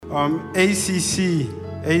ACC,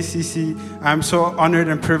 I'm so honored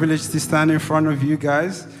and privileged to stand in front of you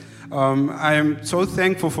guys. I am so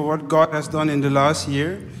thankful for what God has done in the last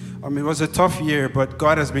year. It was a tough year, but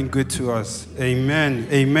God has been good to us. Amen.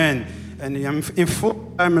 Amen. And I'm in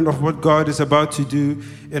full alignment of what God is about to do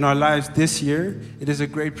in our lives this year. It is a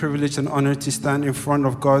great privilege and honor to stand in front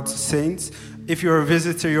of God's saints. If you're a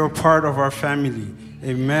visitor, you're part of our family.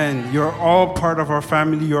 Amen. You're all part of our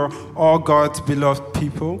family. You're all God's beloved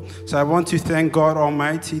people. So I want to thank God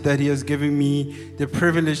Almighty that He has given me the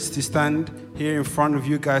privilege to stand here in front of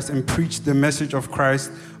you guys and preach the message of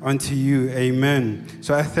Christ unto you. Amen.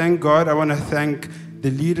 So I thank God. I want to thank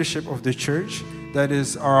the leadership of the church. That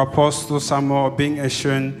is our Apostle Samuel Bing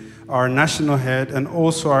Eshun, our national head, and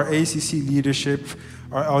also our ACC leadership,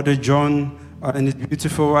 our Elder John, and his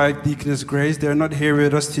beautiful wife, Deaconess Grace. They're not here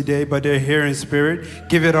with us today, but they're here in spirit.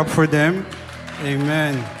 Give it up for them.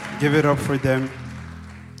 Amen. Give it up for them.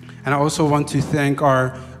 And I also want to thank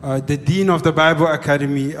the Dean of the Bible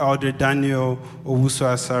Academy, Elder Daniel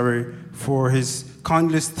Owusu-Asare, for his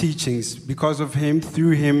countless teachings. Because of him,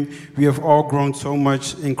 through him, we have all grown so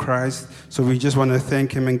much in Christ. So we just want to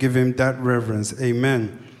thank him and give him that reverence.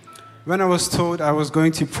 Amen. When I was told I was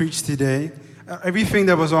going to preach today, everything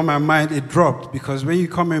that was on my mind, it dropped, because when you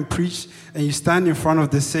come and preach and you stand in front of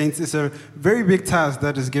the saints, it's a very big task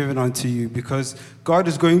that is given unto you, because God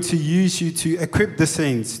is going to use you to equip the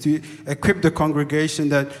saints, to equip the congregation,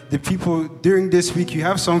 that the people during this week, you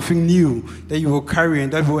have something new that you will carry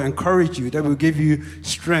and that will encourage you, that will give you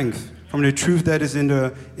strength from the truth that is in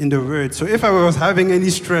the word. So if I was having any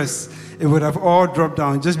stress, it would have all dropped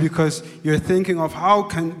down, just because you're thinking of how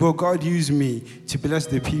will God use me to bless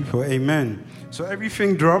the people. Amen. So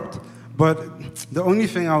everything dropped, but the only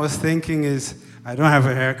thing I was thinking is, I don't have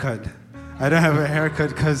a haircut. I don't have a haircut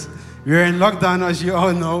because we're in lockdown, as you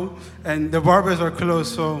all know, and the barbers are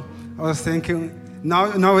closed. So I was thinking,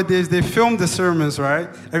 nowadays they film the sermons, right?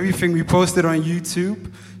 Everything we posted on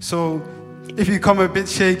YouTube. So if you come a bit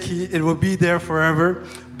shaky, it will be there forever.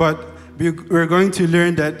 But we're going to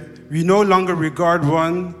learn that we no longer regard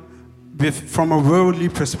one from a worldly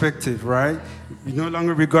perspective, right? We no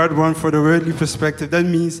longer regard one for the worldly perspective. That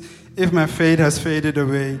means if my faith has faded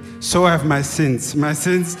away, so have my sins. My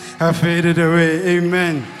sins have faded away.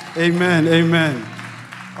 Amen. Amen. Amen.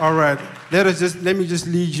 All right. Let me just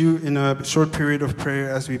lead you in a short period of prayer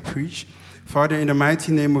as we preach. Father, in the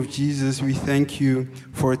mighty name of Jesus, we thank you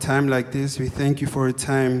for a time like this. We thank you for a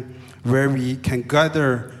time where we can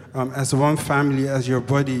gather as one family, as your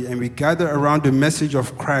body, and we gather around the message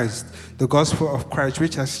of Christ, the gospel of Christ,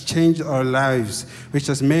 which has changed our lives, which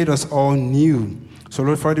has made us all new. So,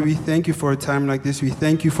 Lord Father, we thank you for a time like this. We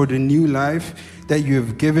thank you for the new life that you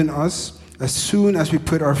have given us as soon as we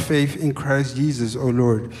put our faith in Christ Jesus, oh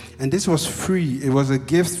Lord. And this was free. It was a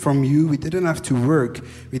gift from you. We didn't have to work.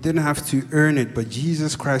 We didn't have to earn it, but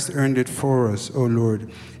Jesus Christ earned it for us, oh Lord.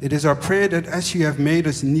 It is our prayer that as you have made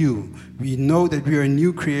us new, we know that we are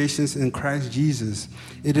new creations in Christ Jesus.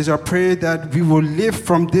 It is our prayer that we will live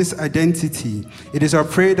from this identity. It is our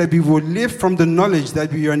prayer that we will live from the knowledge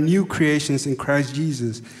that we are new creations in Christ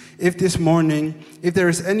Jesus. If this morning, if there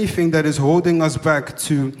is anything that is holding us back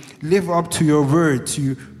to live up to your word,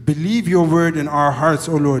 to believe your word in our hearts,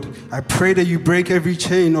 oh Lord, I pray that you break every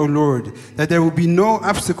chain, oh Lord, that there will be no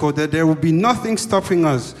obstacle, that there will be nothing stopping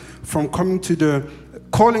us from coming to the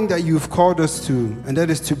calling that you've called us to, and that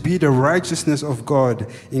is to be the righteousness of God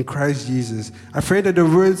in Christ Jesus. I pray that the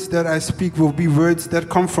words that I speak will be words that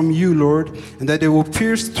come from you, Lord, and that they will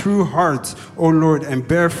pierce through hearts, oh Lord, and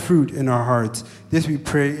bear fruit in our hearts. This we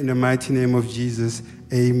pray in the mighty name of Jesus.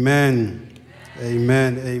 Amen.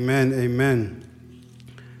 Amen. Amen. Amen.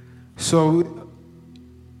 So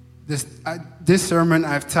this sermon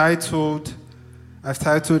I've titled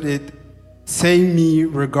it, Say Me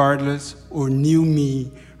Regardless, or Knew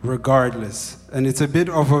Me Regardless. And it's a bit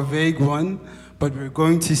of a vague one, but we're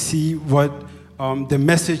going to see what the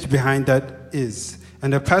message behind that is.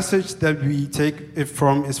 And the passage that we take it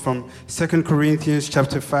from is from 2 Corinthians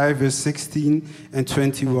chapter 5, verse 16 and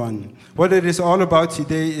 21. What it is all about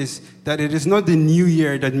today is that it is not the new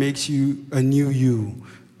year that makes you a new you.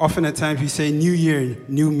 Often at times we say new year,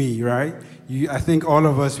 new me, right? I think all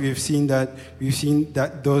of us, we've seen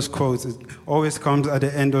that those quotes. It always comes at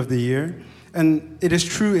the end of the year. And it is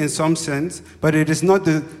true in some sense, but it is not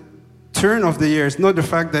the turn of the year. It's not the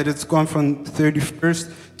fact that it's gone from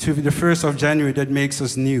 31st to the 1st of January that makes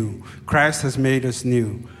us new. Christ has made us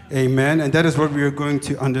new. Amen. And that is what we are going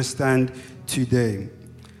to understand today.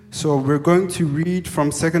 So we're going to read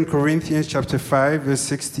from 2 Corinthians chapter 5, verse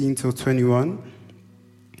 16 till 21.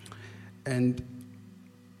 And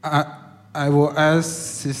I will ask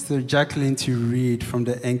Sister Jacqueline to read from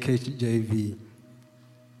the NKJV.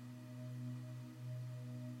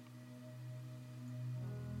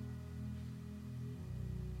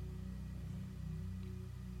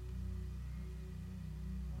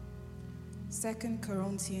 Second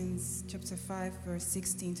Corinthians chapter 5, verse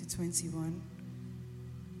 16 to 21,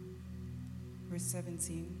 verse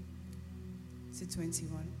 17 to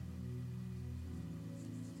 21.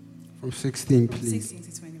 From 16, please. 16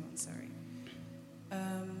 to 21, sorry.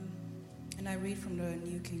 And I read from the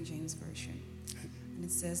New King James Version. And it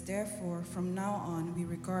says, "Therefore, from now on, we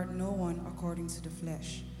regard no one according to the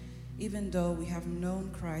flesh. Even though we have known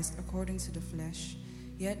Christ according to the flesh,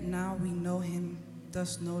 yet now we know him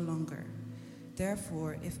thus no longer.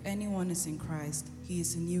 Therefore, if anyone is in Christ, he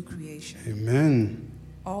is a new creation. Amen.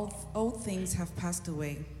 All things have passed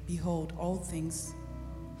away. Behold, all things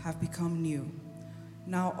have become new.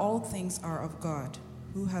 Now all things are of God,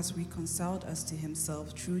 who has reconciled us to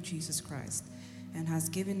himself through Jesus Christ, and has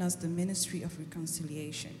given us the ministry of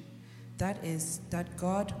reconciliation. That is, that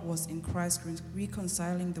God was in Christ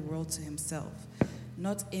reconciling the world to himself,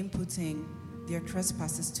 not imputing their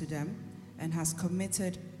trespasses to them, and has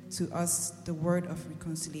committed to us the word of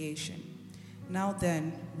reconciliation. Now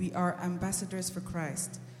then, we are ambassadors for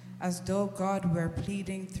Christ. As though God were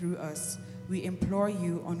pleading through us, we implore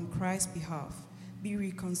you on Christ's behalf, be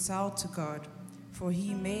reconciled to God. For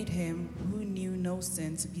he made him who knew no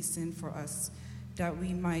sin to be sin for us, that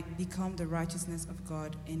we might become the righteousness of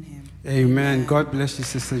God in him." Amen. God bless you,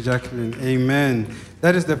 Sister Jacqueline. Amen.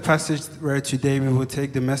 That is the passage where today we will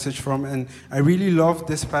take the message from. And I really love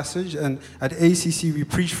this passage. And at ACC, we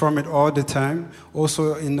preach from it all the time.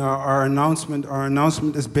 Also in our announcement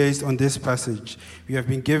is based on this passage. We have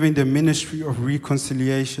been given the ministry of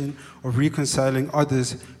reconciliation, of reconciling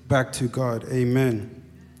others back to God. Amen.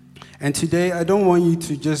 And today, I don't want you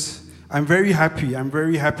to just... I'm very happy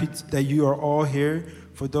that you are all here.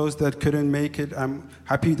 For those that couldn't make it, I'm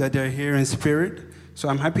happy that they're here in spirit. So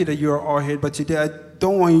I'm happy that you are all here. But today, I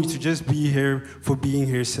don't want you to just be here for being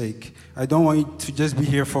here's sake. I don't want you to just be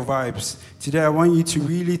here for vibes. Today, I want you to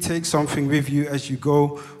really take something with you as you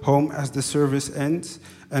go home as the service ends.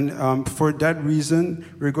 And for that reason,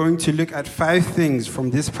 we're going to look at 5 things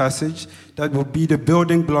from this passage that will be the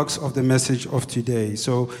building blocks of the message of today.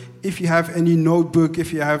 So if you have any notebook,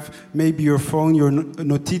 if you have maybe your phone, your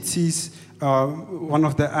Notizis, one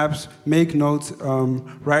of the apps, make notes,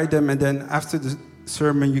 write them, and then after the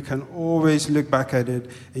sermon, you can always look back at it,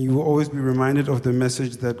 and you will always be reminded of the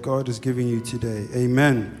message that God is giving you today.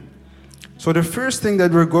 Amen. So the first thing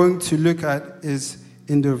that we're going to look at is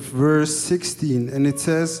in the verse 16, and it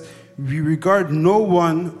says, "We regard no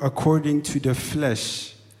one according to the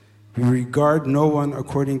flesh." We regard no one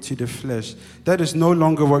according to the flesh. That is no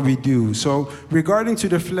longer what we do. So regarding to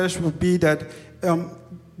the flesh would be that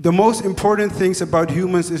the most important things about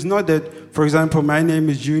humans is not that, for example, my name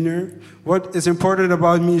is Junior. What is important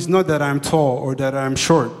about me is not that I'm tall or that I'm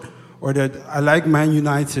short or that I like Man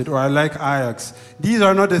United or I like Ajax. These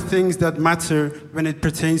are not the things that matter when it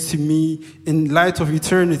pertains to me in light of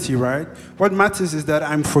eternity, right? What matters is that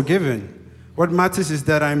I'm forgiven. What matters is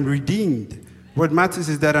that I'm redeemed. What matters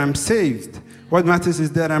is that I'm saved. What matters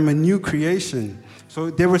is that I'm a new creation. So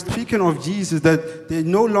they were speaking of Jesus, that they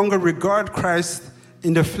no longer regard Christ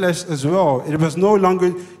in the flesh as well. It was no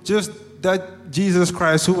longer just that Jesus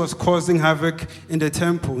Christ who was causing havoc in the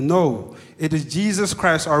temple. No, it is Jesus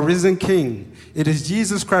Christ, our risen King. It is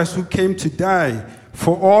Jesus Christ who came to die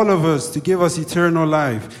for all of us, to give us eternal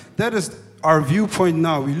life. That is our viewpoint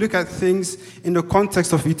now. We look at things in the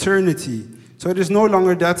context of eternity. So it is no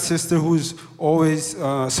longer that sister who's always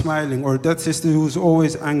smiling or that sister who's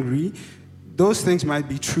always angry. Those things might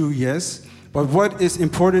be true, yes. But what is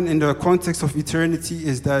important in the context of eternity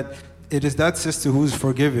is that it is that sister who's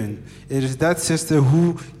forgiven. It is that sister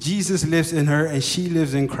who Jesus lives in her and she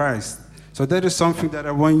lives in Christ. So that is something that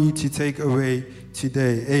I want you to take away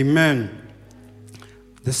today. Amen.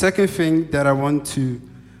 The second thing that I want to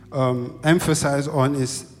emphasize on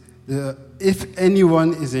is if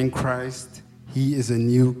anyone is in Christ, he is a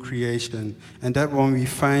new creation. And that one we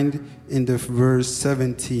find in the verse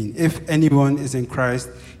 17. If anyone is in Christ,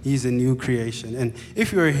 he is a new creation. And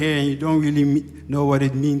if you're here and you don't really know what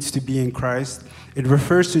it means to be in Christ, it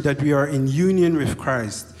refers to that we are in union with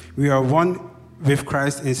Christ. We are one with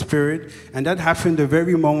Christ in spirit. And that happened the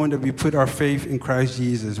very moment that we put our faith in Christ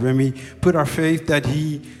Jesus. When we put our faith that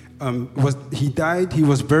he died, he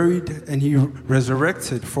was buried, and he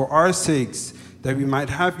resurrected for our sakes, that we might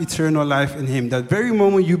have eternal life in him. That very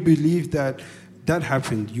moment you believed that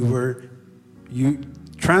happened, you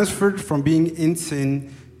transferred from being in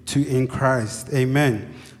sin to in Christ.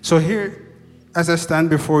 Amen. So here, as I stand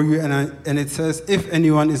before you, and it says, if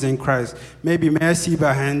anyone is in Christ, maybe may I see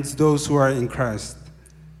by hands those who are in Christ.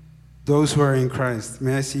 Those who are in Christ,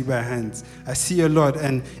 may I see by hands. I see a lot,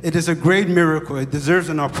 and it is a great miracle. It deserves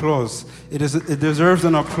an applause. It deserves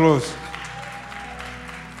an applause.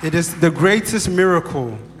 It is the greatest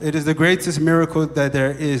miracle. It is the greatest miracle that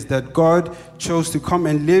there is, that God chose to come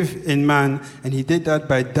and live in man, and he did that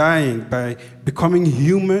by dying, by becoming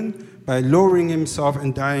human, by lowering himself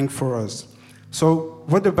and dying for us. So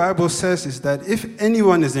what the Bible says is that if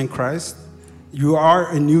anyone is in Christ, you are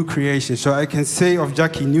a new creation. So I can say of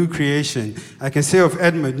Jackie, new creation. I can say of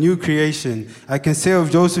Edmund, new creation. I can say of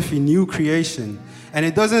Josephine, new creation. And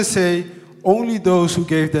it doesn't say only those who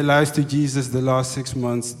gave their lives to Jesus the last 6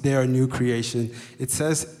 months, they are a new creation. It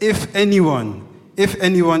says, if anyone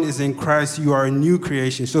is in Christ, you are a new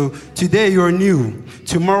creation. So today you're new.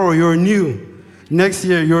 Tomorrow you're new. Next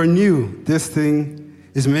year you're new. This thing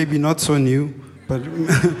is maybe not so new, but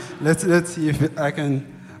let's see if I can.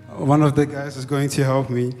 One of the guys is going to help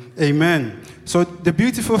me. Amen. So the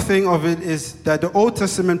beautiful thing of it is that the Old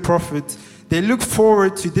Testament prophets, they look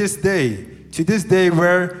forward to this day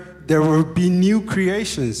where there will be new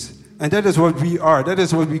creations. And that is what we are. That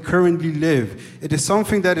is what we currently live. It is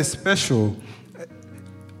something that is special.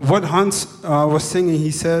 What Hans was singing,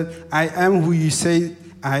 he said, I am who you say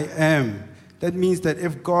I am. That means that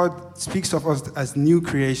if God speaks of us as new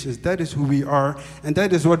creations, that is who we are, and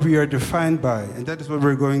that is what we are defined by, and that is what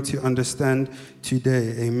we're going to understand today.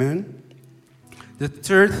 Amen? The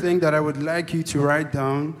third thing that I would like you to write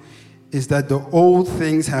down is that the old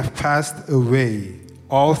things have passed away.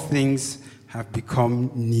 All things have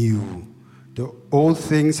become new. The old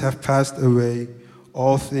things have passed away.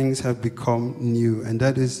 All things have become new. And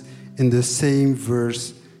that is in the same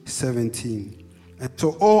verse 17. And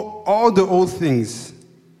so all the old things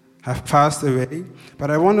have passed away,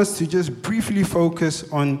 but I want us to just briefly focus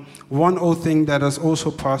on one old thing that has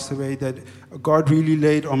also passed away that God really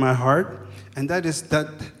laid on my heart, and that is that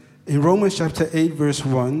in Romans chapter 8, verse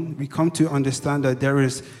 1, we come to understand that there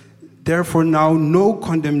is therefore now no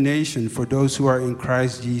condemnation for those who are in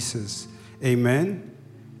Christ Jesus. Amen?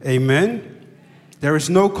 Amen? There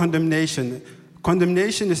is no condemnation.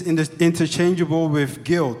 Condemnation is interchangeable with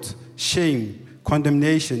guilt, shame,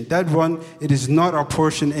 condemnation. That one, it is not our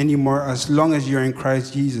portion anymore as long as you're in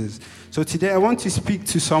Christ Jesus. So today I want to speak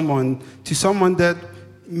to someone that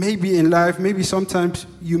maybe in life, maybe sometimes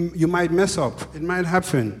you might mess up. It might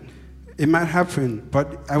happen.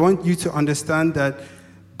 But I want you to understand that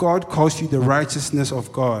God calls you the righteousness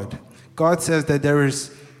of God. God says that there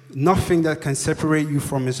is nothing that can separate you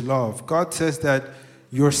from his love. God says that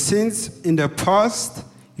your sins in the past,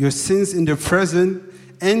 your sins in the present,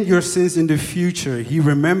 and your sins in the future, he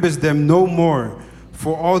remembers them no more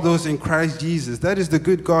for all those in Christ Jesus. That is the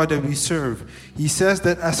good God that we serve. He says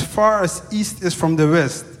that as far as east is from the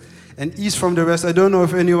west, and east from the west, I don't know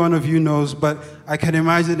if any one of you knows, but I can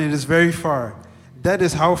imagine it is very far. That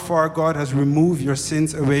is how far God has removed your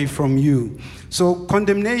sins away from you. So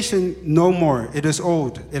condemnation, no more. It is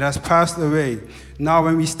old. It has passed away. Now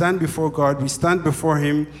when we stand before God, we stand before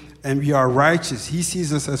him and we are righteous. He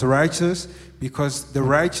sees us as righteous because the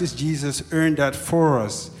righteous Jesus earned that for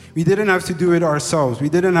us. We didn't have to do it ourselves. We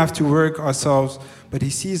didn't have to work ourselves, but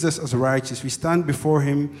he sees us as righteous. We stand before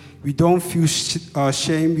him. We don't feel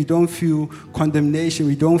shame. We don't feel condemnation.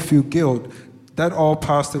 We don't feel guilt. That all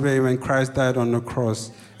passed away when Christ died on the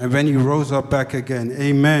cross and when he rose up back again.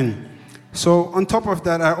 Amen. So on top of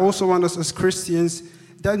that, I also want us as Christians,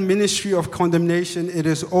 that ministry of condemnation, it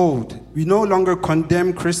is old. We no longer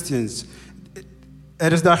condemn Christians.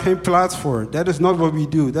 It is not geen plaats voor. That is not what we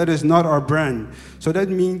do. That is not our brand. So that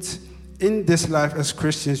means in this life as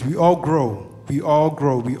Christians, we all grow. We all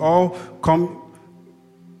grow. We all come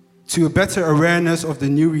to a better awareness of the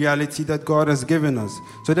new reality that God has given us.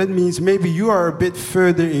 So that means maybe you are a bit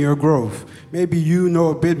further in your growth. Maybe you know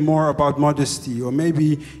a bit more about modesty, or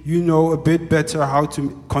maybe you know a bit better how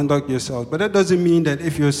to conduct yourself. But that doesn't mean that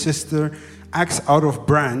if your sister acts out of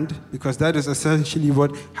brand, because that is essentially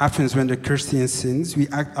what happens when the Christian sins. We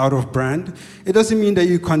act out of brand. It doesn't mean that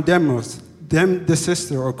you condemn the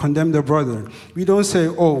sister or condemn the brother. We don't say,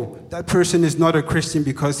 oh, that person is not a Christian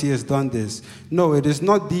because he has done this. No, it is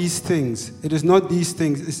not these things. It is not these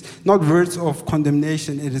things. It's not words of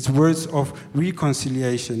condemnation. It is words of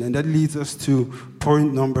reconciliation. And that leads us to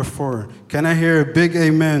point number 4. Can I hear a big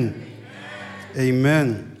amen?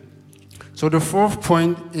 Amen. So the fourth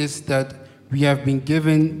point is that we have been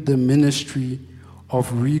given the ministry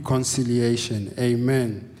of reconciliation.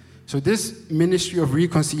 Amen. So this ministry of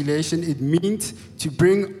reconciliation, it means to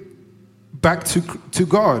bring back to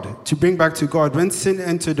God, to bring back to God. When sin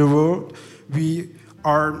entered the world,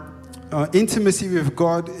 our intimacy with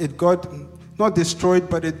God, it got not destroyed,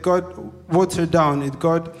 but it got watered down.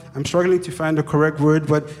 I'm struggling to find the correct word,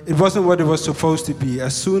 but it wasn't what it was supposed to be.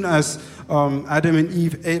 As soon as Adam and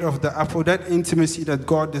Eve ate of the apple, that intimacy that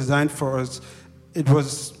God designed for us, it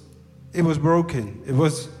was broken. It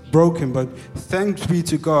was broken, but thanks be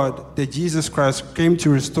to God that Jesus Christ came to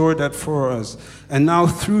restore that for us. And now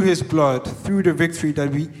through his blood, through the victory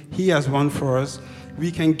that he has won for us, we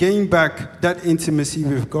can gain back that intimacy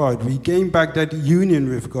with God. We gain back that union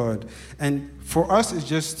with God. And for us, it's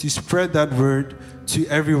just to spread that word to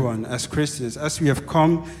everyone as Christians, as we have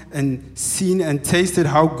come and seen and tasted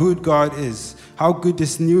how good God is, how good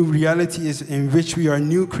this new reality is in which we are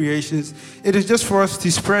new creations. It is just for us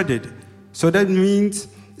to spread it. So that means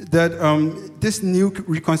that this new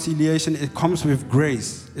reconciliation, it comes with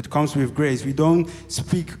grace. It comes with grace. We don't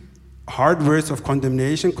speak hard words of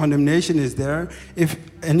condemnation. Condemnation is there. If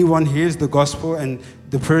anyone hears the gospel and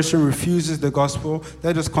the person refuses the gospel,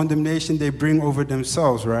 that is condemnation they bring over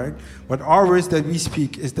themselves, right? But our words that we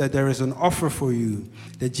speak is that there is an offer for you,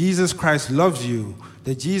 that Jesus Christ loves you,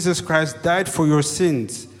 that Jesus Christ died for your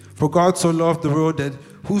sins. For God so loved the world that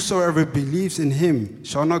whosoever believes in him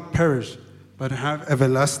shall not perish, but have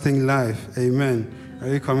everlasting life. Amen. Are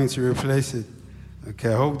you coming to replace it?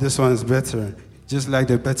 Okay, I hope this one is better. Just like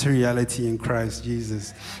the better reality in Christ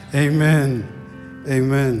Jesus. Amen.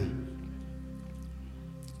 Amen.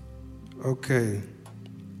 Okay.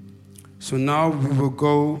 So now we will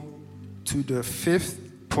go to the fifth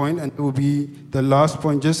point, and it will be the last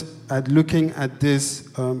point, just at looking at this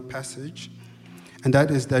passage. And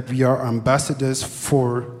that is that we are ambassadors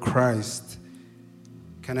for Christ.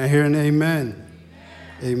 Can I hear an amen?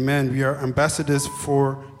 Amen. We are ambassadors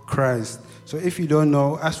for Christ. So if you don't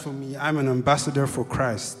know, as for me, I'm an ambassador for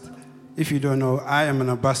Christ. If you don't know, I am an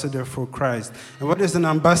ambassador for Christ. And what is an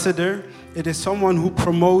ambassador? It is someone who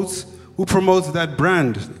promotes that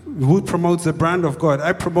brand, who promotes the brand of God.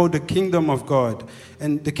 I promote the kingdom of God.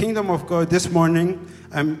 And the kingdom of God this morning,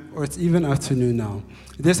 or it's even afternoon now.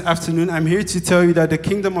 This afternoon, I'm here to tell you that the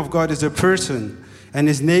kingdom of God is a person, and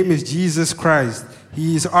his name is Jesus Christ.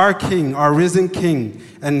 He is our King, our risen King,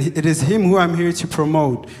 and it is him who I'm here to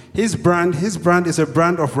promote. His brand is a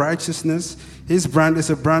brand of righteousness. His brand is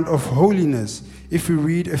a brand of holiness. If we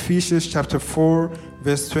read Ephesians chapter 4,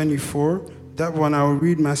 verse 24, that one I will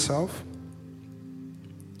read myself.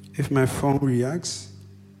 If my phone reacts.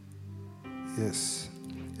 Yes.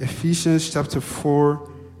 Ephesians chapter 4,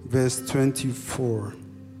 verse 24.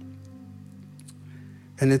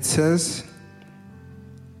 And it says,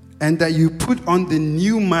 and that you put on the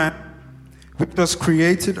new man, which was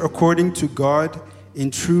created according to God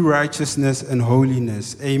in true righteousness and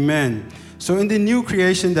holiness. Amen. So in the new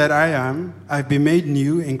creation that I am, I've been made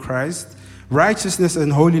new in Christ. Righteousness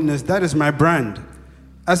and holiness, that is my brand.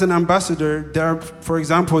 As an ambassador, for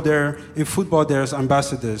example, in football, there's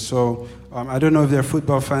ambassadors. So I don't know if there are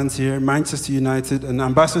football fans here. Manchester United, an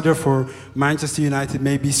ambassador for Manchester United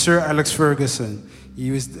may be Sir Alex Ferguson. He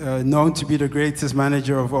was known to be the greatest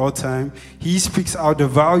manager of all time. He speaks out the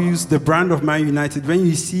values, the brand of Man United. When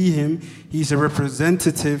you see him, he's a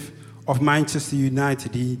representative of Manchester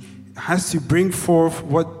United. He has to bring forth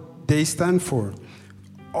what they stand for.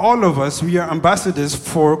 All of us, we are ambassadors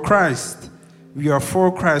for Christ. We are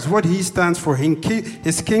for Christ. What he stands for,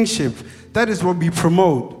 his kingship, that is what we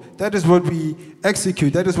promote. That is what we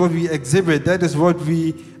execute. That is what we exhibit. That is what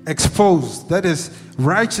we expose. That is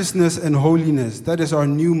righteousness and holiness. That is our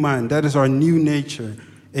new man. That is our new nature.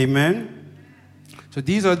 Amen? So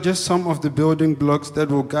these are just some of the building blocks that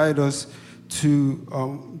will guide us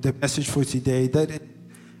to the message for today. That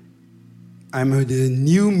I'm the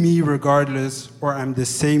new me regardless, or I'm the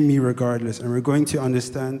same me regardless. And we're going to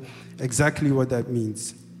understand exactly what that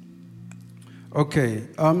means. Okay,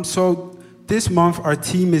 so this month our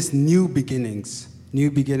theme is New Beginnings.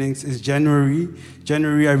 New Beginnings is January.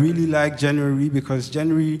 January, I really like January because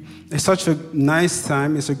January is such a nice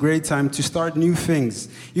time. It's a great time to start new things.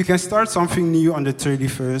 You can start something new on the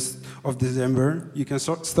 31st of December. You can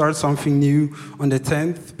start something new on the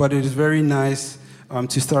 10th, but it is very nice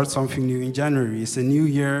to start something new in January. It's a new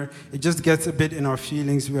year. It just gets a bit in our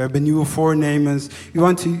feelings. We have a new forenames.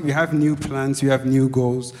 We have new plans. We have new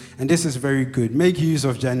goals. And this is very good. Make use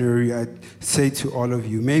of January, I say to all of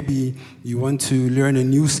you. Maybe you want to learn a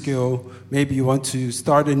new skill. Maybe you want to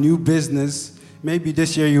start a new business. Maybe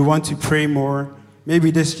this year you want to pray more. Maybe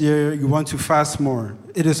this year you want to fast more.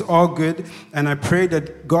 It is all good. And I pray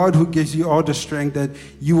that God, who gives you all the strength, that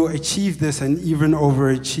you will achieve this and even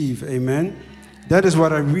overachieve. Amen. that is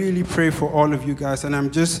what I really pray for all of you guys. And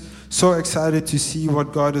I'm just so excited to see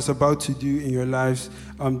what God is about to do in your lives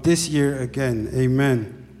this year again.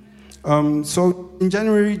 Amen. So in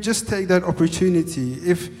January, just take that opportunity.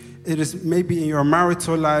 If it is maybe in your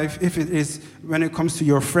marital life, if it is when it comes to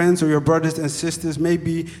your friends or your brothers and sisters,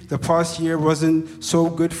 maybe the past year wasn't so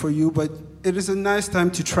good for you, but it is a nice time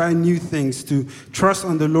to try new things, to trust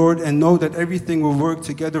on the Lord and know that everything will work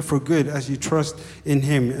together for good as you trust in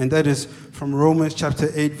Him. And that is from Romans chapter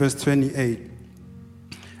 8, verse 28.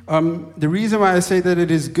 The reason why I say that it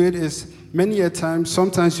is good is many a time,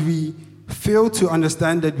 sometimes we fail to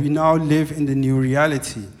understand that we now live in the new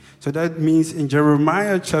reality. So that means in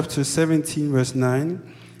Jeremiah chapter 17, verse 9,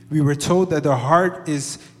 we were told that the heart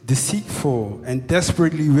is deceitful and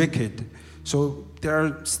desperately wicked. So there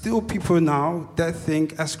are still people now that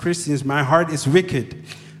think, as Christians, my heart is wicked.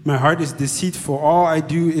 My heart is deceitful. All I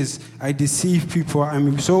do is I deceive people.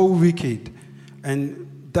 I'm so wicked.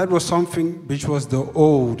 And that was something which was the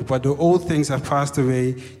old, but the old things have passed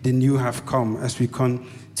away, the new have come, as we come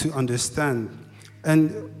to understand.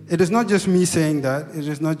 And it is not just me saying that. It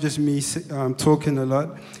is not just me talking a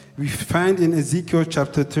lot. We find in Ezekiel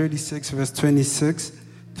chapter 36, verse 26,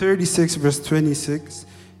 36, verse 26,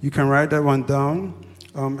 you can write that one down,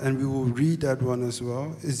 and we will read that one as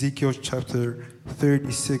well. Ezekiel chapter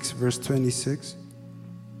 36, verse 26.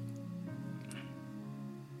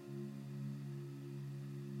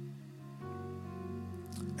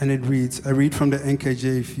 And it reads, I read from the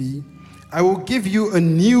NKJV, I will give you a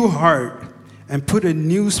new heart and put a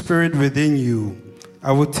new spirit within you.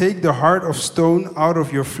 I will take the heart of stone out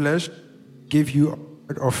of your flesh, give you a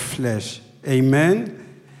heart of flesh. Amen.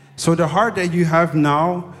 So the heart that you have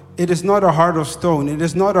now, it is not a heart of stone. It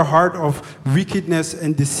is not a heart of wickedness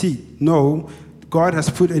and deceit. No, God has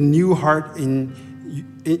put a new heart in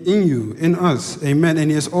you, in us. Amen.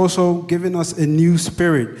 And He has also given us a new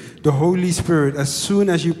spirit, the Holy Spirit. As soon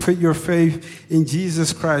as you put your faith in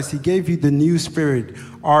Jesus Christ, He gave you the new spirit,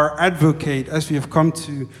 our advocate, as we have come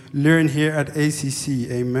to learn here at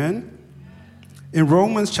ACC. Amen. In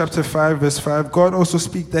Romans chapter 5, verse 5, God also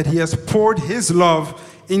speaks that He has poured His love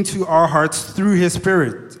into our hearts through His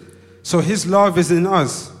Spirit. So His love is in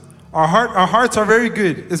us. Our hearts are very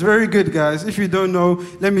good. It's very good, guys. If you don't know,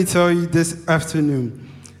 let me tell you this afternoon.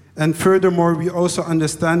 And furthermore, we also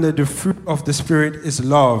understand that the fruit of the Spirit is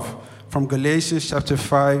love, from Galatians chapter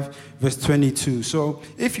 5, verse 22. So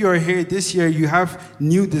if you are here this year, you have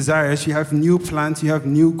new desires, you have new plans, you have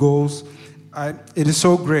new goals. It is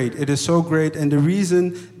so great. It is so great. And the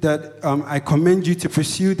reason that I commend you to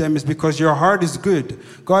pursue them is because your heart is good.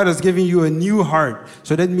 God has given you a new heart.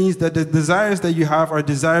 So that means that the desires that you have are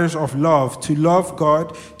desires of love, to love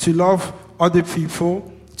God, to love other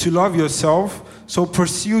people, to love yourself. So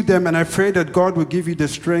pursue them, and I pray that God will give you the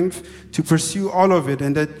strength to pursue all of it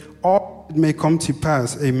and that all may come to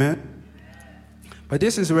pass. Amen. But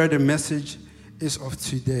this is where the message is of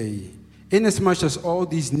today. Inasmuch as all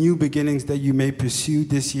these new beginnings that you may pursue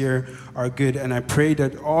this year are good, and I pray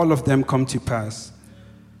that all of them come to pass.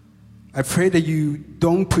 I pray that you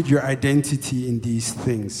don't put your identity in these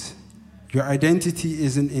things. Your identity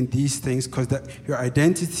isn't in these things, because your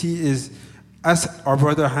identity is, as our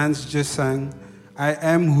brother Hans just sang, I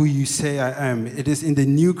am who you say I am. It is in the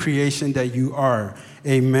new creation that you are.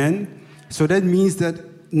 Amen. So that means that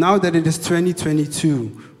now that it is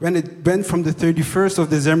 2022, when it went from the 31st of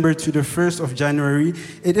December to the 1st of January,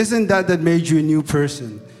 it isn't that made you a new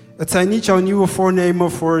person. Het zijn niet jouw nieuwe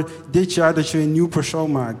voornemen voor dit jaar dat je een nieuw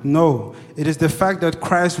persoon maakt. No, it is the fact that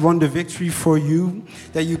Christ won the victory for you,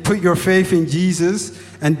 that you put your faith in Jesus,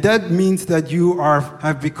 and that means that you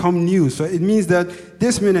have become new. So it means that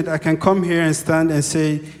this minute I can come here and stand and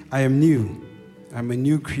say, I am new. I'm a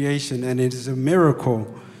new creation, and it is a miracle.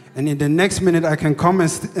 And in the next minute, I can come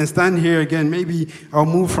and stand here again. Maybe I'll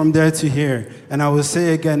move from there to here. And I will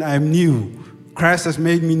say again, I'm new. Christ has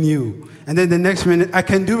made me new. And then the next minute, I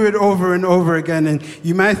can do it over and over again. And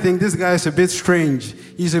you might think, this guy is a bit strange.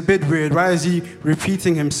 He's a bit weird. Why is he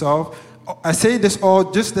repeating himself? I say this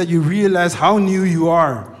all just that you realize how new you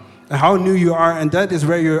are. And how new you are. And that is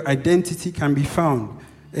where your identity can be found.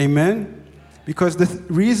 Amen? Because the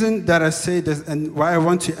reason that I say this and why I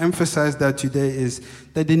want to emphasize that today is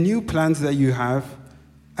that the new plans that you have,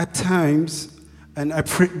 at times, and I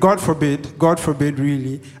pray, God forbid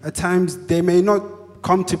really, at times they may not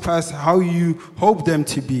come to pass how you hope them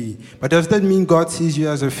to be. But does that mean God sees you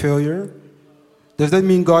as a failure? Does that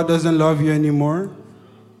mean God doesn't love you anymore?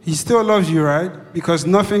 He still loves you, right? Because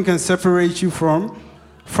nothing can separate you from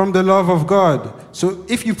from the love of God. So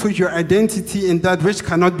if you put your identity in that which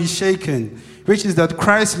cannot be shaken, which is that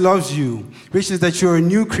Christ loves you, which is that you're a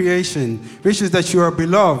new creation, which is that you are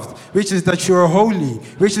beloved, which is that you are holy,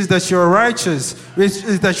 which is that you are righteous, which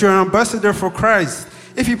is that you're an ambassador for Christ.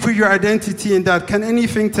 If you put your identity in that, can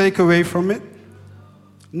anything take away from it?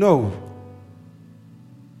 No.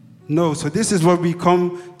 No. So this is what we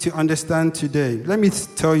come to understand today. Let me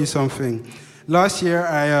tell you something. Last year,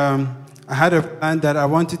 I had a plan that I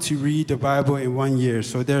wanted to read the Bible in 1 year.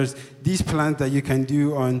 So there's these plans that you can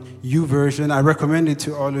do on YouVersion. I recommend it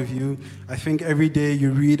to all of you. I think every day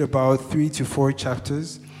you read about 3 to 4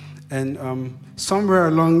 chapters. And somewhere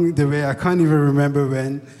along the way, I can't even remember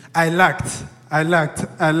when, I lacked.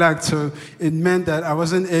 So it meant that I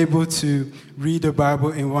wasn't able to read the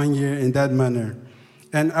Bible in 1 year in that manner.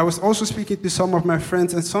 And I was also speaking to some of my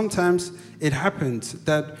friends, and sometimes it happens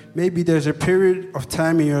that maybe there's a period of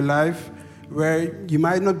time in your life where you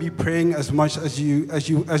might not be praying as much as you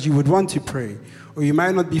would want to pray, or you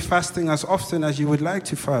might not be fasting as often as you would like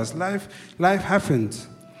to fast. Life happens.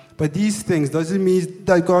 But these things, does it mean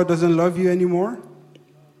that God doesn't love you anymore?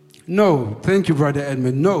 No. Thank you, Brother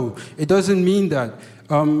Edmund. No, it doesn't mean that.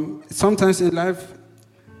 Sometimes in life,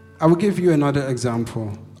 I will give you another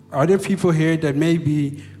example. Are there people here that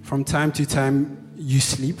maybe from time to time you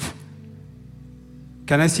sleep?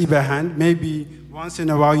 Can I see by hand? Maybe once in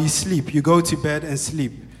a while you sleep. You go to bed and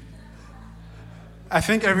sleep. I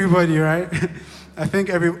think everybody, right?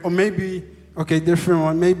 Or maybe, okay, different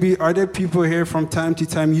one. Maybe are there people here from time to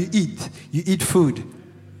time you eat food?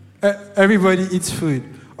 Everybody eats food.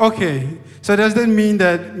 Okay, so does that mean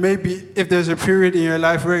that maybe if there's a period in your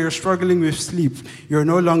life where you're struggling with sleep, you're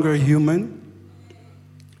no longer a human?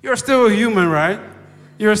 You're still a human, right?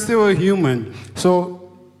 You're still a human.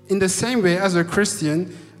 So in the same way, as a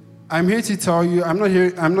Christian, I'm here to tell you, I'm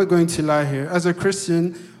not going to lie here. As a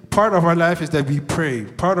Christian, part of our life is that we pray.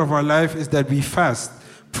 Part of our life is that we fast.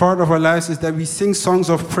 Part of our lives is that we sing songs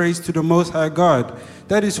of praise to the Most High God.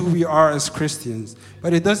 That is who we are as Christians.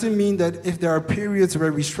 But it doesn't mean that if there are periods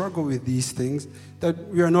where we struggle with these things, that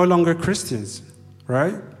we are no longer Christians,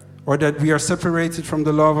 right? Or that we are separated from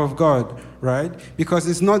the love of God, right? Because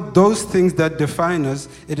it's not those things that define us,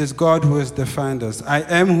 it is God who has defined us. I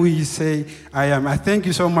am who you say I am. I thank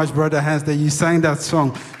you so much, Brother Hans, that you sang that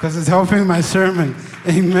song, because it's helping my sermon.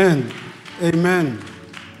 Amen. Amen.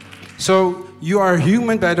 So you are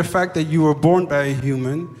human by the fact that you were born by a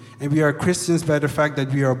human, and we are Christians by the fact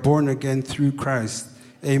that we are born again through Christ.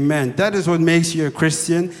 Amen. That is what makes you a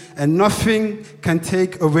Christian, and nothing can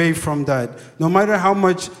take away from that. No matter how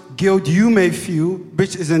much guilt you may feel,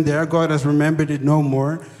 which isn't there, God has remembered it no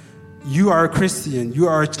more. You are a Christian. You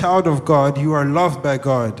are a child of God. You are loved by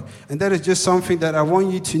God. And that is just something that I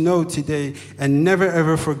want you to know today and never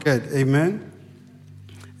ever forget. Amen?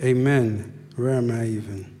 Amen. Where am I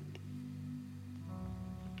even?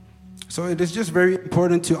 So it is just very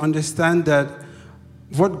important to understand that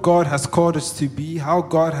what God has called us to be, how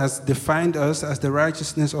God has defined us as the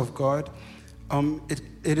righteousness of God,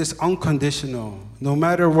 it is unconditional. No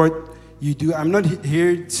matter what you do, I'm not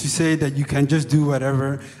here to say that you can just do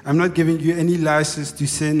whatever. I'm not giving you any license to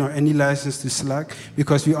sin or any license to slack,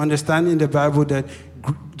 because we understand in the Bible that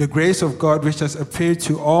the grace of God, which has appeared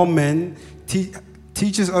to all men,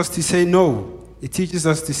 teaches us to say no. It teaches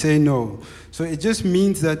us to say no. So it just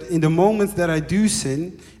means that in the moments that I do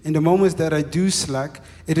sin, in the moments that I do slack,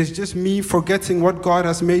 it is just me forgetting what God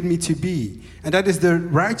has made me to be. And that is the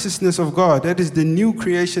righteousness of God. That is the new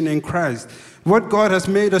creation in Christ. What God has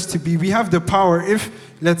made us to be. We have the power. If,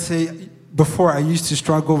 let's say, before I used to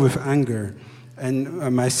struggle with anger,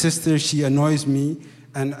 and my sister, she annoys me,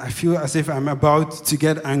 and I feel as if I'm about to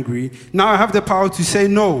get angry. Now I have the power to say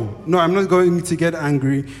no. No, I'm not going to get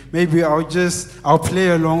angry. Maybe I'll play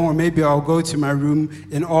along, or maybe I'll go to my room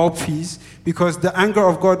in all peace, because the anger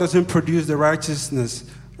of God doesn't produce the righteousness.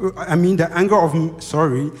 The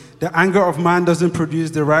anger of man doesn't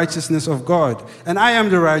produce the righteousness of God. And I am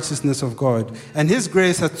the righteousness of God. And His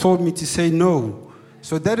grace has told me to say no.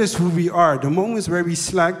 So that is who we are. The moments where we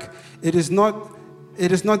slack, it is not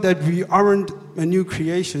that we aren't a new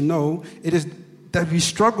creation. No, it is that we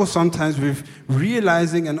struggle sometimes with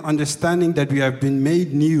realizing and understanding that we have been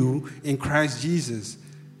made new in Christ Jesus.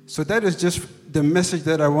 So that is just the message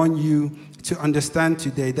that I want you to understand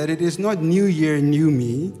today, that it is not new year, new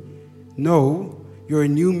me. No, you're a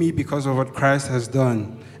new me because of what Christ has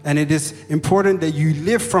done. And it is important that you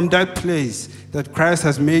live from that place that Christ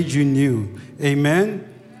has made you new.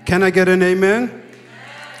 Amen? Can I get an amen?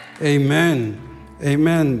 Amen.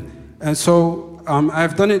 Amen. And so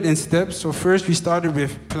I've done it in steps. So first we started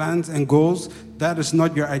with plans and goals. That is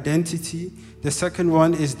not your identity. The second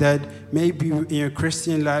one is that maybe in your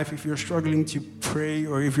Christian life, if you're struggling to pray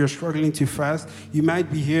or if you're struggling to fast, you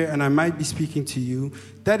might be here and I might be speaking to you.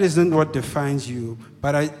 That isn't what defines you.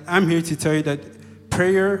 But I'm here to tell you that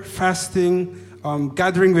prayer, fasting,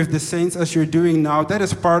 gathering with the saints as you're doing now, that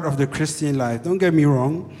is part of the Christian life. Don't get me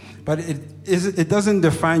wrong. But it doesn't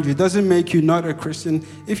define you. It doesn't make you not a Christian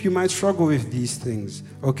if you might struggle with these things,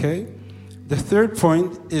 okay? The third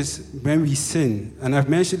point is when we sin. And I've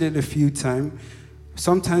mentioned it a few times.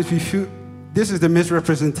 Sometimes we feel, this is the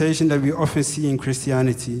misrepresentation that we often see in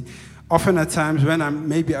Christianity. Often at times when I'm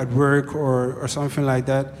maybe at work or something like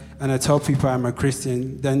that, and I tell people I'm a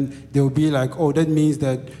Christian, then they'll be like, oh, that means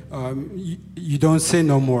that you don't sin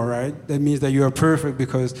no more, right? That means that you are perfect,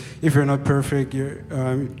 because if you're not perfect,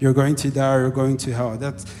 you're going to die or you're going to hell.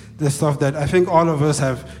 That's the stuff that I think all of us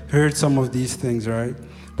have heard some of these things, right?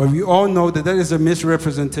 But we all know that that is a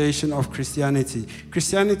misrepresentation of Christianity.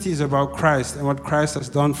 Christianity is about Christ and what Christ has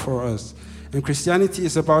done for us. And Christianity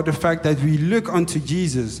is about the fact that we look unto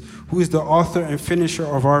Jesus, who is the author and finisher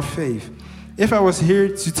of our faith. If I was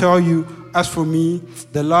here to tell you, as for me,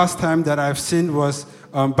 the last time that I've sinned was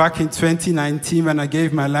back in 2019 when I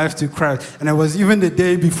gave my life to Christ. And it was even the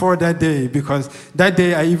day before that day, because that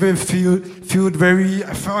day I even felt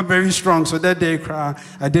very strong. So that day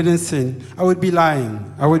I didn't sin. I would be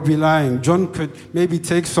lying. John could maybe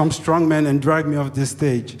take some strong men and drag me off this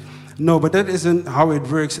stage. No, but that isn't how it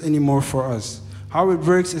works anymore for us. How it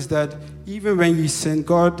works is that even when you sin,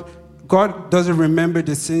 God doesn't remember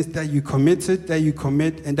the sins that you committed, that you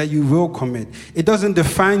commit, and that you will commit. It doesn't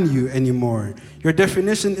define you anymore. Your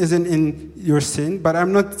definition isn't in your sin, but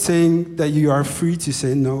I'm not saying that you are free to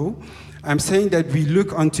sin, no. I'm saying that we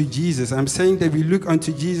look unto Jesus. I'm saying that we look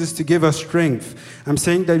unto Jesus to give us strength. I'm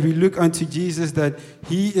saying that we look unto Jesus, that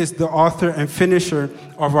he is the author and finisher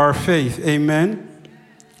of our faith. Amen?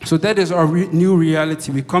 So that is our new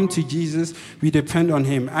reality. We come to Jesus, we depend on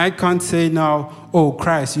him. I can't say now, oh,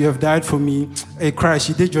 Christ, you have died for me. Hey, Christ,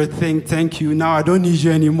 you did your thing, thank you. Now I don't need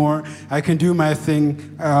you anymore. I can do my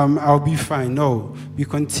thing, I'll be fine. No, we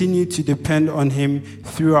continue to depend on him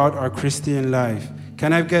throughout our Christian life.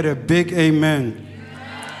 Can I get a big amen?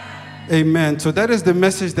 Amen. So that is the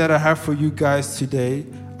message that I have for you guys today.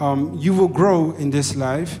 You will grow in this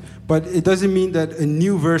life, but it doesn't mean that a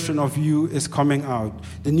new version of you is coming out.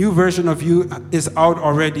 The new version of you is out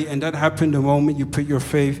already, and that happened the moment you put your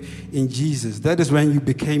faith in Jesus. That is when you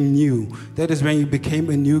became new. That is when you became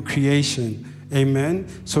a new creation. Amen?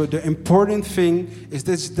 So the important thing is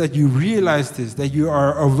this, that you realize this, that you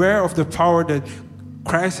are aware of the power that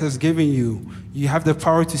Christ has given you. You have the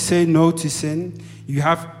power to say no to sin. You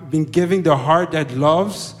have been given the heart that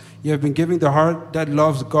loves. You have been given the heart that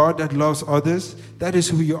loves God, that loves others. That is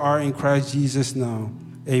who you are in Christ Jesus now.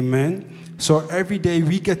 Amen. So every day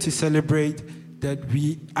we get to celebrate that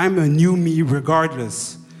I'm a new me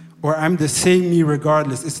regardless, or I'm the same me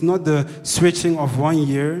regardless. It's not the switching of 1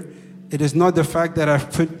 year. It is not the fact that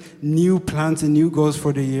I've put new plans and new goals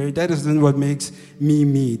for the year. That isn't what makes me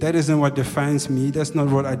me. That isn't what defines me. That's not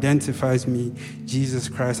what identifies me. Jesus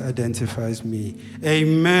Christ identifies me.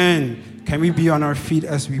 Amen. Can we be on our feet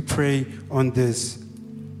as we pray on this?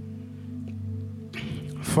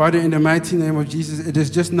 Father, in the mighty name of Jesus, it is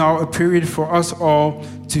just now a period for us all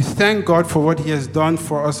to thank God for what he has done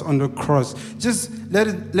for us on the cross. Just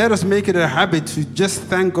let us make it a habit to just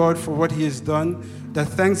thank God for what he has done, that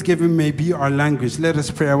thanksgiving may be our language. Let us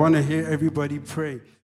pray. I want to hear everybody pray.